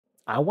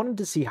I wanted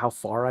to see how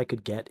far I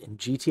could get in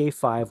GTA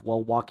 5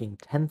 while walking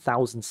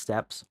 10,000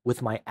 steps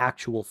with my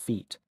actual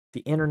feet. The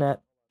internet,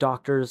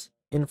 doctors,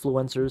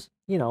 influencers,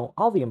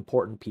 all the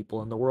important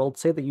people in the world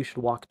say that you should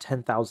walk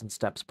 10,000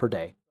 steps per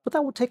day. But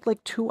that would take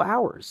like 2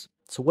 hours.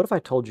 So what if I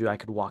told you I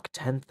could walk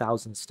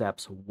 10,000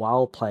 steps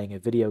while playing a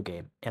video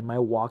game, and my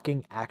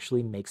walking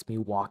actually makes me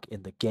walk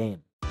in the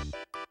game?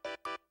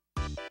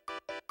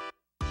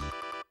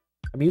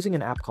 I'm using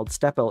an app called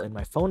StepL in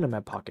my phone in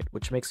my pocket,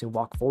 which makes me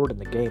walk forward in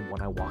the game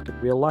when I walk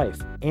in real life,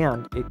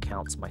 and it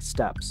counts my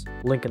steps.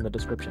 Link in the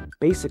description.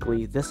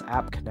 Basically, this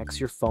app connects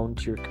your phone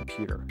to your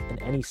computer,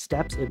 and any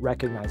steps it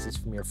recognizes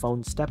from your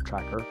phone's step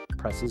tracker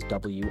presses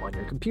W on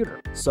your computer.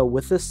 So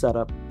with this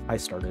setup, I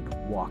started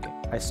walking.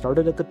 I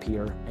started at the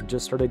pier and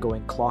just started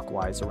going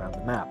clockwise around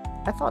the map.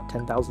 I thought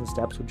 10,000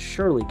 steps would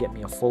surely get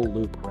me a full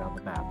loop around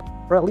the map,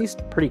 or at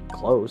least pretty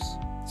close.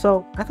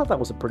 So I thought that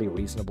was a pretty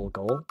reasonable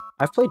goal.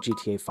 I've played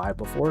GTA 5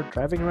 before.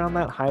 Driving around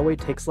that highway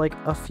takes like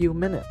a few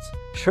minutes.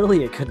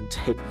 Surely it couldn't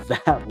take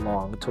that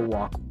long to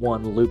walk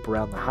one loop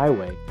around the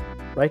highway.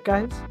 Right,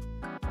 guys?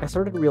 I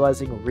started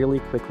realizing really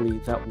quickly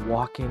that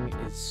walking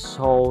is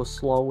so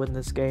slow in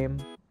this game.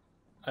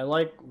 I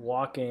like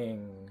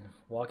walking.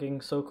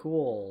 Walking's so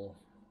cool.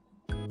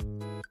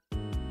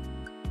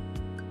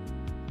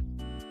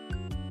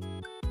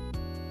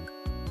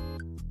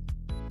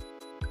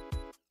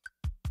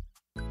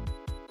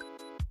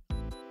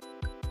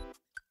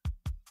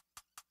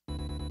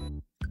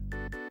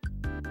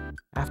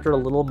 After a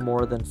little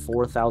more than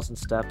 4,000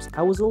 steps,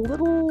 I was a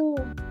little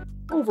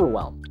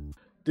overwhelmed.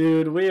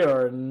 Dude, we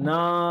are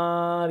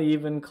not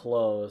even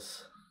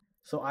close.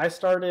 So I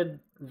started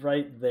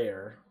right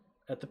there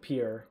at the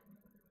pier.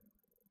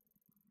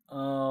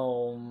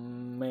 Oh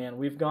man,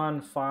 we've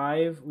gone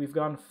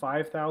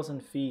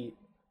 5,000 feet.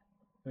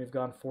 We've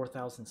gone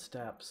 4,000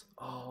 steps.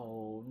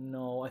 Oh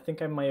no, I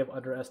think I might have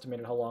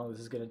underestimated how long this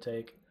is gonna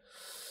take.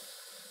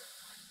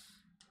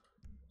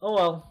 Oh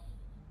well,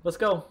 let's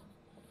go.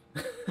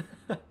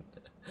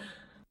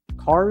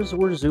 Cars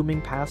were zooming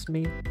past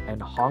me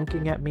and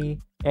honking at me,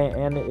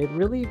 and it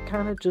really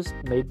kind of just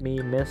made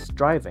me miss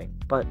driving.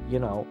 But,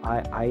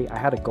 I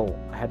had a goal.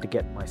 I had to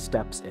get my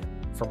steps in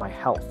for my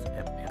health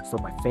and for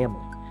my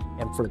family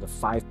and for the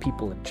 5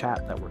 people in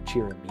chat that were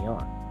cheering me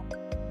on.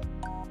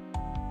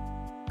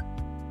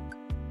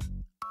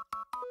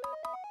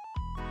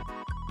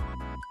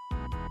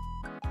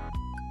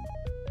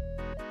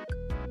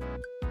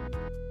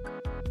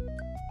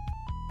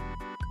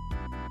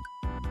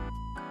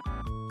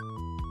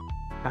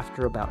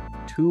 After about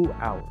 2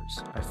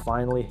 hours, I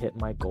finally hit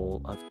my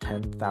goal of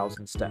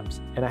 10,000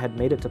 steps, and I had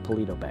made it to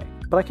Paleto Bay.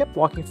 But I kept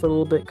walking for a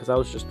little bit because I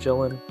was just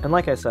chilling, and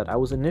like I said, I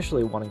was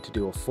initially wanting to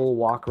do a full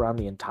walk around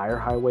the entire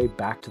highway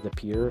back to the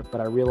pier,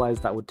 but I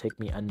realized that would take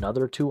me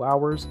another 2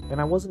 hours, and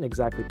I wasn't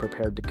exactly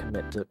prepared to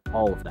commit to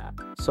all of that.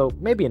 So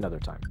maybe another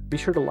time. Be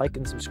sure to like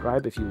and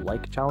subscribe if you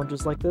like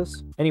challenges like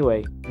this.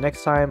 Anyway,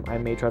 next time I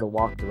may try to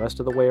walk the rest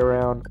of the way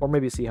around, or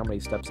maybe see how many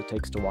steps it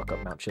takes to walk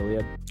up Mount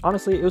Chiliad.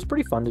 Honestly, it was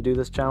pretty fun to do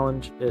this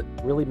challenge. It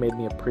really made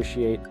me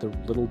appreciate the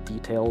little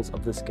details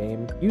of this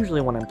game.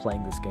 Usually when I'm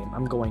playing this game,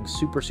 I'm going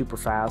super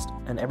fast,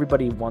 and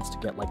everybody wants to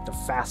get like the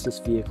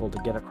fastest vehicle to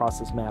get across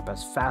this map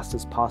as fast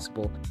as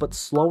possible, but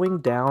slowing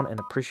down and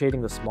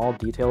appreciating the small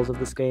details of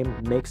this game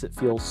makes it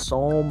feel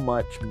so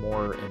much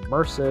more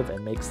immersive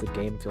and makes the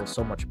game feel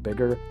so much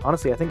bigger.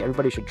 Honestly, I think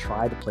everybody should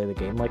try to play the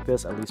game like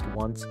this at least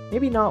once.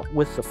 Maybe not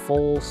with the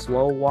full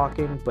slow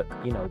walking, but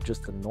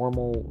just the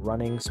normal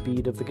running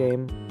speed of the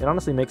game. It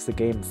honestly makes the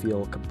game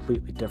feel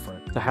completely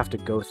different to have to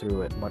go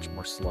through it much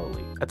more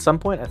slowly. At some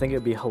point, I think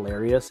it'd be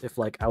hilarious if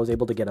I was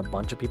able to get a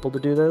bunch of people to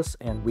do this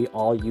and we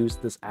all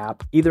used this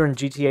app either in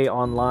GTA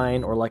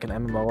Online or like an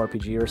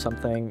MMORPG or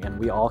something, and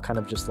we all kind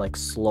of just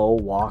slow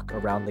walk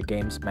around the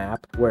game's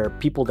map, where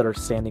people that are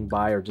standing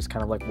by are just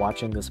kind of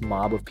watching this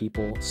mob of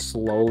people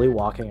slowly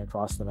walking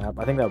across the map.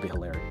 I think that would be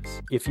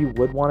hilarious. If you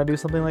would want to do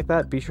something like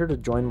that, be sure to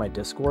join my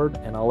Discord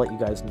and I'll let you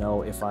guys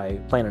know if I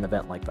plan an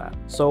event like that.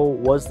 So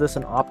was this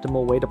an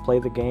optimal way to play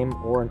the game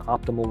or an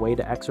optimal way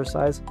to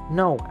exercise?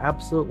 No,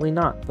 absolutely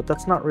not. But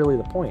that's not really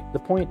the point. The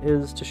point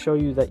is to show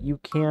you that you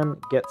can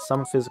get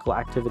some physical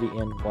activity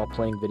in while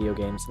playing video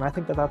games, and I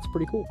think that that's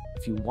pretty cool.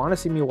 If you want to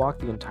see me walk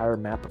the entire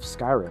map of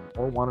Skyrim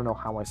or want to know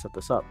how I set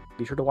this up,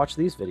 be sure to watch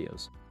these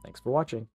videos. Thanks for watching.